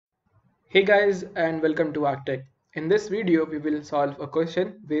Hey guys, and welcome to ArcTech. In this video we will solve a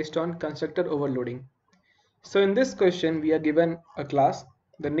question based on constructor overloading. So in this question we are given a class.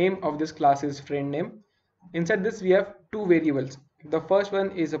 The name of this class is friend name. Inside this we have two variables. The first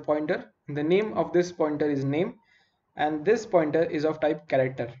one is a pointer. The name of this pointer is name, and this pointer is of type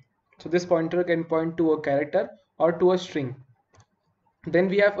character. So this pointer can point to a character or to a string. Then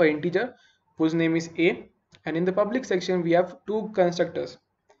we have an integer whose name is a, and in the public section we have two constructors.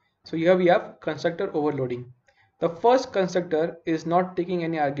 So here we have constructor overloading. The first constructor is not taking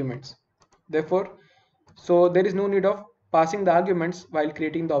any arguments. Therefore, so there is no need of passing the arguments while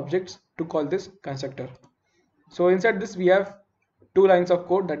creating the objects to call this constructor. So inside this we have two lines of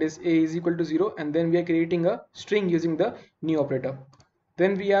code, that is a is equal to 0, and then we are creating a string using the new operator.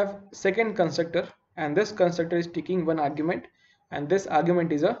 Then we have second constructor, and this constructor is taking one argument, and this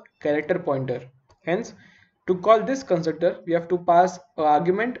argument is a character pointer. Hence, to call this constructor we have to pass an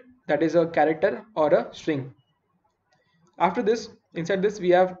argument, that is a character or a string. After this, inside this we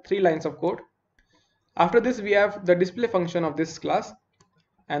have three lines of code. After this we have the display function of this class,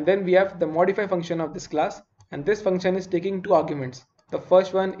 and then we have the modify function of this class, and this function is taking two arguments. The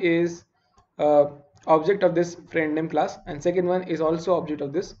first one is object of this friend name class, and second one is also object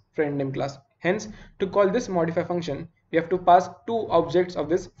of this friend name class. Hence, to call this modify function we have to pass two objects of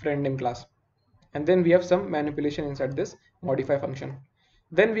this friend name class, and then we have some manipulation inside this modify function.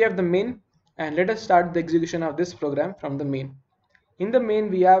 Then we have the main, and let us start the execution of this program from the main. In the main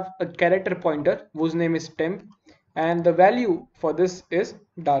we have a character pointer whose name is temp, and the value for this is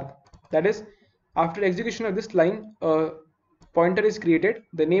dark. That is, after execution of this line, a pointer is created.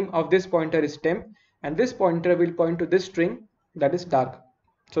 The name of this pointer is temp, and this pointer will point to this string, that is dark.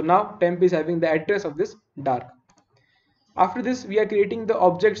 So now temp is having the address of this dark. After this we are creating the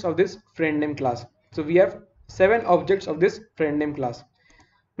objects of this friend name class. So we have 7 objects of this friend name class.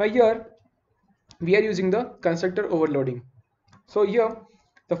 Now here we are using the constructor overloading. So here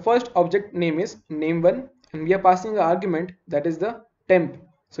the first object name is name1, and we are passing the argument, that is the temp.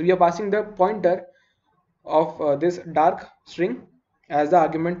 So we are passing the pointer of this dark string as the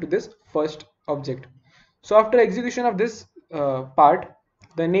argument to this first object. So after execution of this part,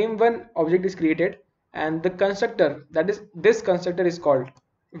 the name1 object is created, and the constructor, that is this constructor, is called.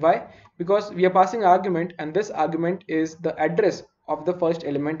 Why? Because we are passing argument, and this argument is the address of the first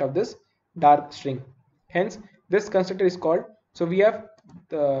element of this dark string. Hence this constructor is called. So we have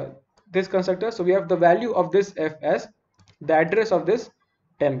this constructor, so we have the value of this f as the address of this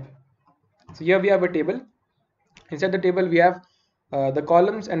temp. So here we have a table. Inside the table we have the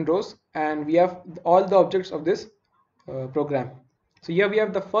columns and rows, and we have all the objects of this program. So here we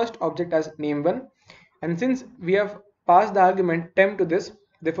have the first object as name1, and since we have passed the argument temp to this,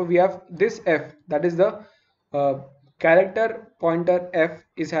 therefore we have this f, that is the character pointer f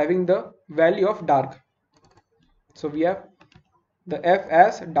is having the value of dark. So we have the f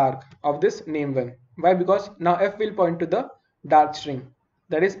as dark of this name1. Why? Because now f will point to the dark string,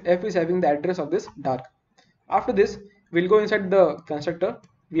 that is f is having the address of this dark. After this we'll go inside the constructor.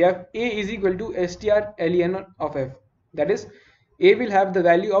 We have a is equal to strlen of f, that is a will have the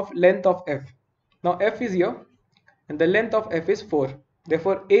value of length of f. Now f is here, and the length of f is 4,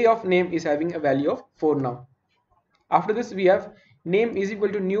 therefore a of name is having a value of 4 now. After this we have name is equal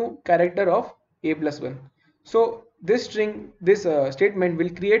to new character of a plus 1. So this string, this statement will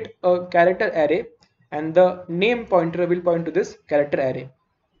create a character array, and the name pointer will point to this character array.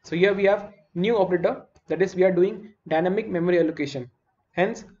 So here we have new operator, that is we are doing dynamic memory allocation.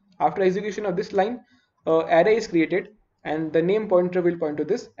 Hence after execution of this line, array is created, and the name pointer will point to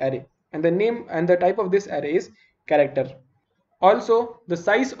this array, and the name and the type of this array is character. Also the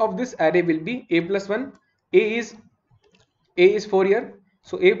size of this array will be a plus 1. a is 4 here,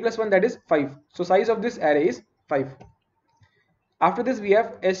 so a plus 1, that is 5. So size of this array is 5. After this we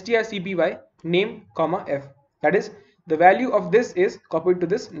have strcpy name comma f, that is the value of this is copied to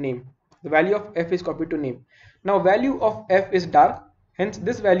this name. The value of f is copied to name. Now value of f is dark, hence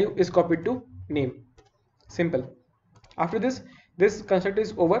this value is copied to name. Simple. After this constructor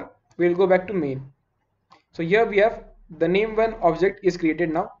is over. We'll go back to main. So here we have the name1 object is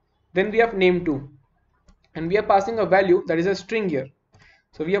created now. Then we have name2, and we are passing a value, that is a string here.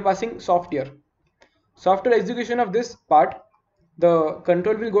 So we are passing soft here. So after execution of this part, the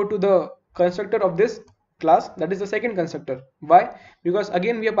control will go to the constructor of this class, that is the second constructor. Why? Because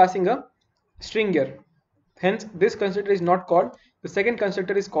again we are passing a string here. Hence this constructor is not called, the second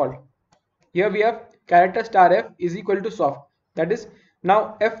constructor is called. Here we have character star f is equal to soft, that is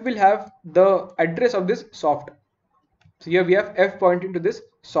now f will have the address of this soft. So here we have f pointing to this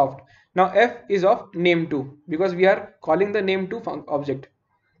soft. Now f is of name2, because we are calling the name2 object.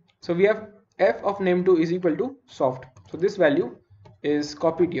 So we have f of name2 is equal to soft. So this value is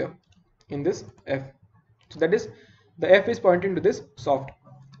copied here in this f. So that is, the f is pointing to this soft.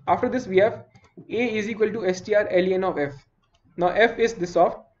 After this we have a is equal to strlen of f. Now f is the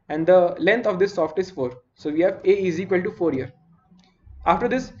soft and the length of this soft is 4. So we have a is equal to 4 here. After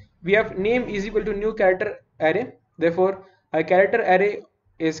this we have name is equal to new character array. Therefore a character array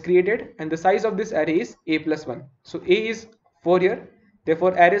is created and the size of this array is a plus 1. So a is 4 here.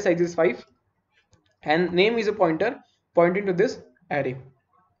 Therefore array size is 5 and name is a pointer pointing to this array.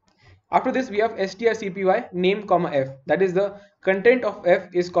 After this we have strcpy name comma f, that is the content of f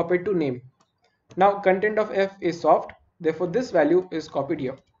is copied to name. Now content of f is soft, therefore this value is copied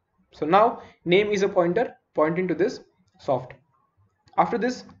here. So now name is a pointer pointing to this soft. After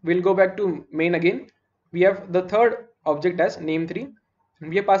this we'll go back to main again. We have the third object as name3 and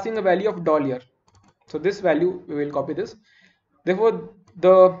we are passing a value of doll here. So this value we will copy this. Therefore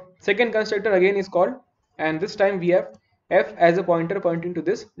the second constructor again is called, and this time we have f as a pointer pointing to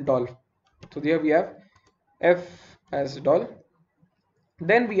this doll. So here we have f as doll.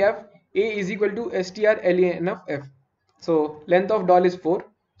 Then we have a is equal to strlen of f. So length of doll is 4.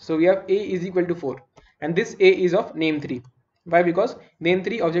 So we have a is equal to 4 and this a is of name3. Why? Because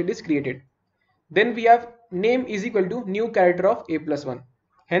name3 object is created. Then we have name is equal to new character of a plus 1.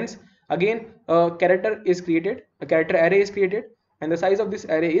 Hence again a character is created, a character array is created and the size of this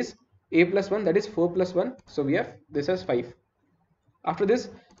array is a plus 1, that is 4 plus 1. So we have this as 5. After this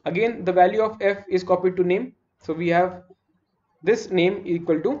again the value of f is copied to name. So we have this name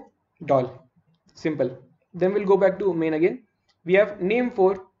equal to doll. Simple. Then we'll go back to main again. We have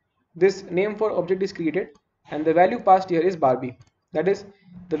name4. This name4 object is created and the value passed here is Barbie. That is,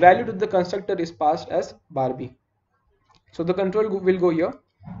 the value to the constructor is passed as Barbie. So the control will go here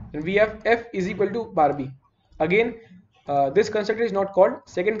and we have f is equal to Barbie. Again this constructor is not called,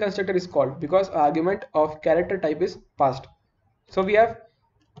 second constructor is called because argument of character type is passed. So we have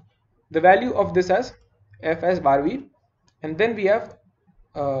the value of this as f as Barbie, and then we have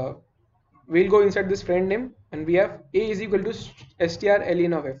we'll go inside this friend name and we have a is equal to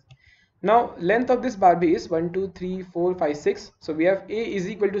strlen of f. Now length of this Barbie is 1 2 3 4 5 6. So we have a is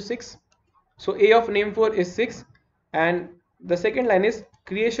equal to 6. So a of name4 is 6 and the second line is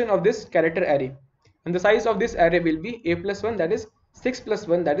creation of this character array and the size of this array will be a plus 1, that is 6 plus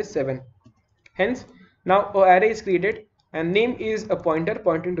 1, that is 7. Hence now a array is created and name is a pointer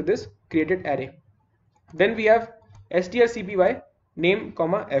pointing to this created array. Then we have strcpy name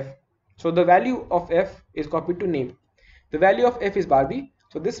comma f. So the value of f is copied to name. The value of f is Barbie,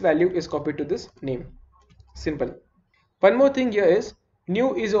 so this value is copied to this name. Simple. One more thing here is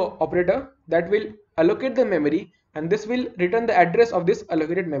new is an operator that will allocate the memory and this will return the address of this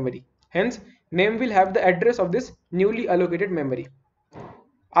allocated memory. Hence name will have the address of this newly allocated memory.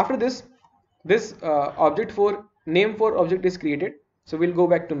 After this object for name4 object is created. So we'll go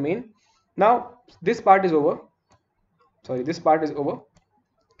back to main. Now this part is over. Sorry, this part is over.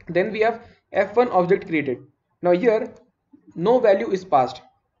 Then we have f1 object created. Now here no value is passed,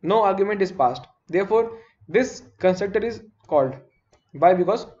 no argument is passed. Therefore this constructor is called. Why?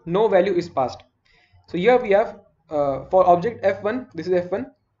 Because no value is passed. So here we have for object f1, this is f1.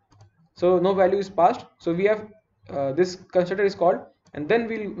 So no value is passed. So we have this constructor is called and then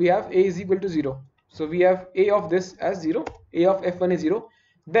we have a is equal to 0. So we have a of this as 0, a of f1 is 0.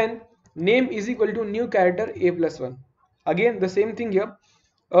 Then name is equal to new character a plus 1. Again the same thing here,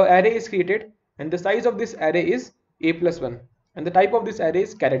 a array is created and the size of this array is a plus 1 and the type of this array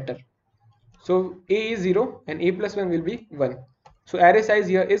is character. So a is 0 and a plus 1 will be 1. So array size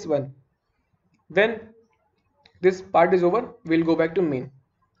here is 1. Then this part is over, we'll go back to main.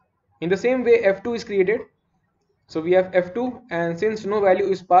 In the same way f2 is created. So we have f2 and since no value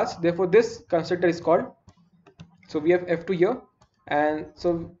is passed, therefore this constructor is called. So we have f2 here and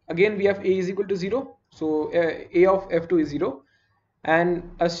so again we have a is equal to 0. So a of f2 is 0 and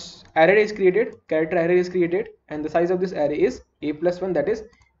a array is created, character array is created and the size of this array is a plus 1, that is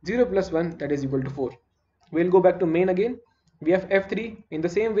 0 plus 1, that is equal to 4. We'll go back to main again. We have f3. In the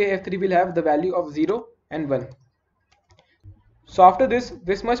same way f3 will have the value of 0 and 1. So after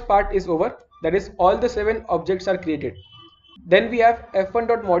this much part is over, that is all the 7 objects are created. Then we have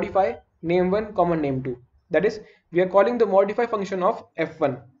f1.modify name1 comma name2. That is, we are calling the modify function of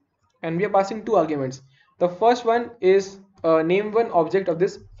f1 and we are passing 2 arguments. The first one is name1 object of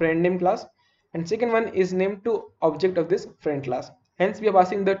this friend name class and second one is name2 object of this friend class. Hence we are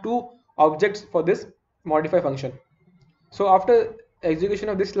passing the 2 objects for this modify function. So after execution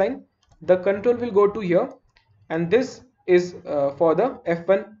of this line, the control will go to here and this is for the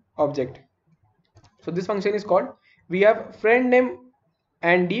f1 object. So this function is called, we have friend name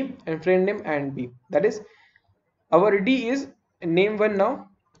and D and friend name and B. That is, our D is name1 now,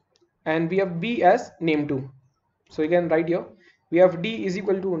 and we have B as name2. So you can write here, we have D is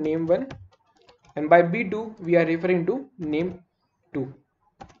equal to name1, and by B2 we are referring to name2.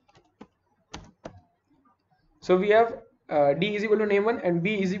 So we have D is equal to name1 and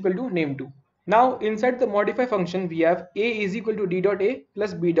B is equal to name2. Now inside the modify function we have A is equal to D dot A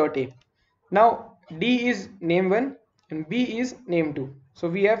plus B dot A. Now D is name1 and B is name2. So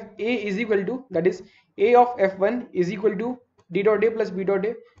we have A is equal to, that is, A of F1 is equal to D dot A plus B dot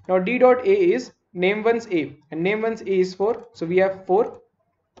A. Now D dot A is name1's A and name1's A is 4. So we have 4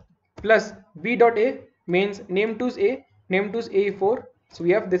 plus B dot A means name2's A, name2's A is 4. So we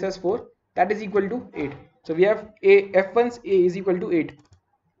have this as 4, that is equal to 8. So we have F1's A is equal to 8.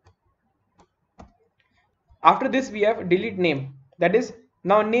 After this we have delete name. That is,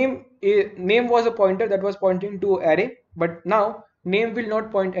 now name was a pointer that was pointing to array, but now name will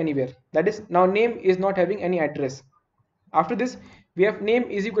not point anywhere. That is, now name is not having any address. After this we have name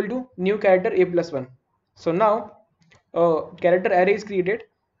is equal to new character A plus 1. So now a character array is created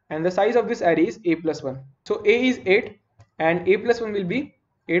and the size of this array is A plus 1. So A is 8 and A plus 1 will be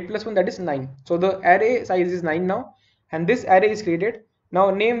 8 plus 1, that is 9. So the array size is 9 now, and this array is created. Now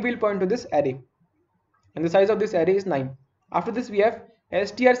name will point to this array and the size of this array is 9. After this we have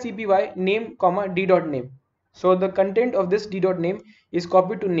strcpy name comma d dot name. So the content of this d dot name is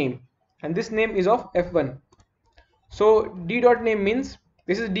copied to name, and this name is of f1. So d dot name means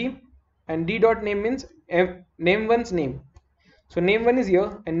this is d, and d dot name means name1's name. So name1 is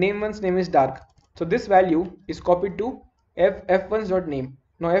here and name1's name is dark. So this value is copied to f1's dot name.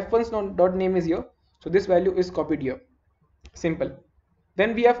 Now f1's dot name is here, so this value is copied here. Simple.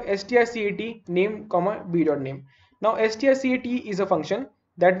 Then we have strcat name comma b dot name. Now strcat is a function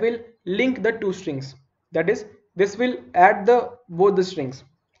that will link the two strings. That is, this will add both the strings.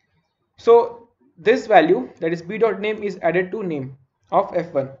 So this value, that is b dot name, is added to name of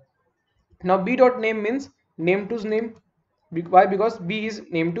f1. Now b dot name means name2's name. Why? Because b is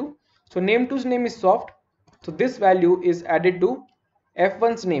name2. So name2's name is soft. So this value is added to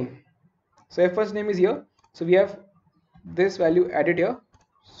f1's name. So f1's name is here. So we have this value added here.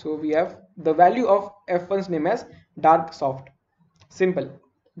 So we have the value of f1's name as dark soft. Simple.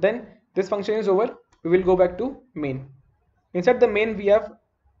 Then this function is over. We will go back to main. Inside the main we have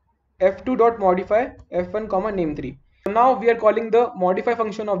f2 dot modify f1 comma name3. So now we are calling the modify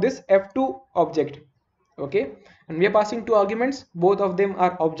function of this f2 object. Okay, and we are passing two arguments. Both of them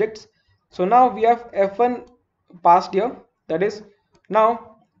are objects. So now we have f1 passed here. That is,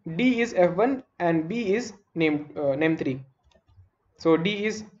 now d is f1 and b is name3. So d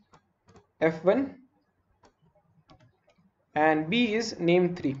is f1 and b is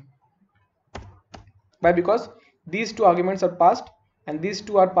name3. Why? Because these two arguments are passed and these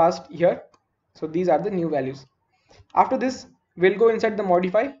two are passed here. So these are the new values. After this we'll go inside the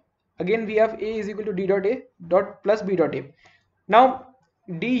modify. Again we have a is equal to d dot a dot plus b dot a. Now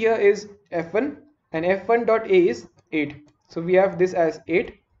d here is f1 and f1 dot a is 8. So we have this as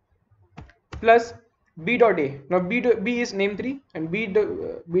 8 plus b dot a. Now b is name3 and b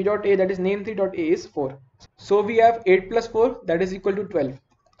dot a, that is name3 dot a, is 4. So we have 8 plus 4, that is equal to 12.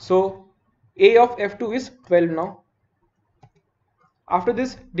 So a of f2 is 12 now. After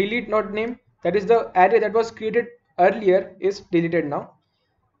this delete not name, that is the array that was created earlier is deleted now.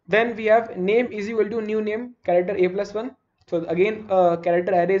 Then we have name is equal to new name character a plus 1. So again a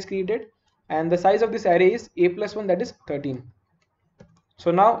character array is created and the size of this array is a plus 1, that is 13.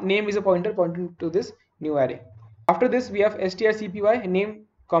 So now name is a pointer pointing to this new array. After this we have strcpy name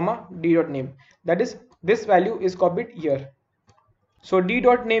comma d dot name. That is, this value is copied here. So d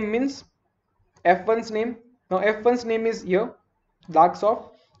dot name means f1's name. Now f1's name is here, dark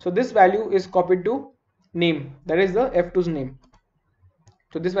soft. So this value is copied to name, that is the f2's name.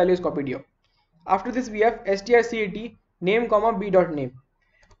 So this value is copied here. After this we have strcat name comma b dot name.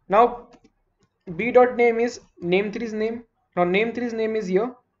 Now b dot name is name3's name. Now name3's name is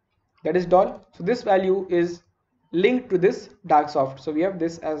here, that is doll. So this value is linked to this dark soft. So we have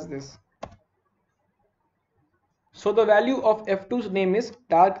this as this. So the value of f2's name is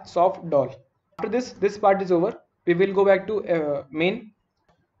dark soft doll. After this part is over. We will go back to main.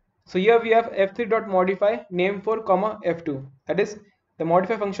 So here we have f3 dot modify name4 comma f2. That is, the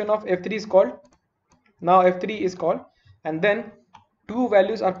modify function of f3 is called. Now f3 is called and then two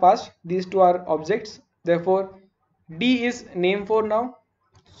values are passed. These two are objects. Therefore d is name4 now.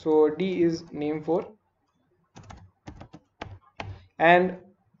 So d is name4 and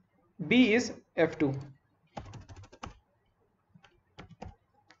b is f2.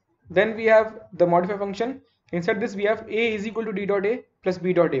 Then we have the modify function. Inside this we have a is equal to d dot a plus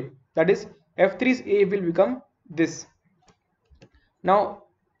b dot a. That is f3's a will become this. Now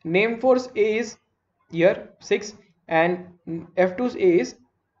name force a is here 6 and f2's a is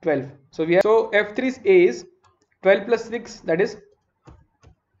 12. So f3's a is 12 plus 6, that is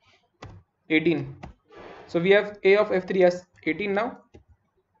 18. So we have a of f3 as 18 now.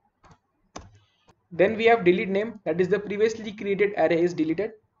 Then we have delete name, that is the previously created array is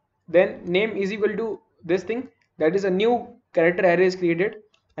deleted. Then name is equal to this thing, that is a new character array is created,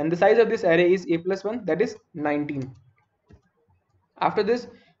 and the size of this array is a plus 1, that is 19. After this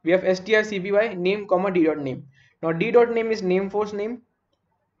we have strcpy name comma d dot name. Now d dot name is name force name,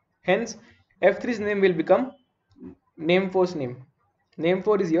 hence f3's name will become name force name. Name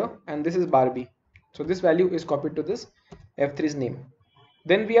 4 is here and this is Barbie, so this value is copied to this f3's name.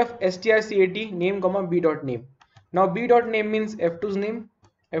 Then we have strcat name comma b dot name. Now b dot name means f2's name,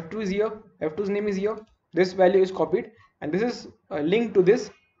 f2 is here, f2's name is here, this value is copied and this is linked to this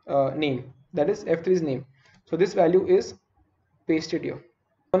name, that is f3's name, so this value is pasted here.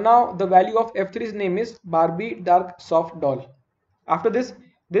 So now the value of f3's name is Barbie dark soft doll. After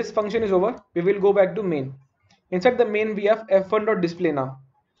this function is over, we will go back to main. Inside the main we have f1.display now.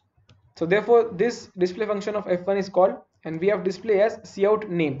 So therefore this display function of f1 is called, and we have display as cout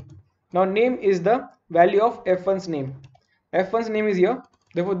name. Now name is the value of f1's name. F1's name is here,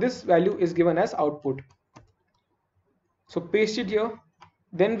 therefore this value is given as output. So paste it here.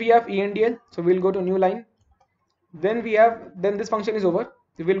 Then we have endl, so we'll go to new line. Then this function is over,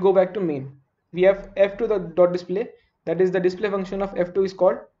 we will go back to main. We have f2 the dot display, that is the display function of f2 is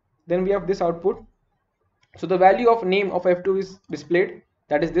called. Then we have this output. So the value of name of f2 is displayed,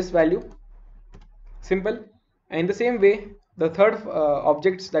 that is this value. Simple. And in the same way the third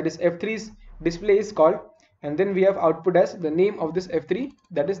objects, that is f3's display is called, and then we have output as the name of this f3,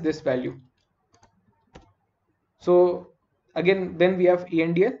 that is this value. So again then we have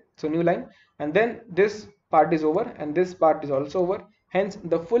endl, so new line, and then this part is over and this part is also over, hence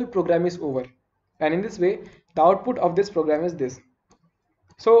the full program is over. And in this way the output of this program is this.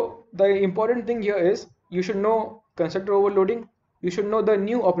 So the important thing here is you should know constructor overloading, you should know the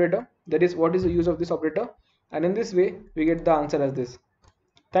new operator, that is what is the use of this operator, and in this way we get the answer as this.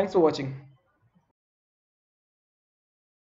 Thanks for watching.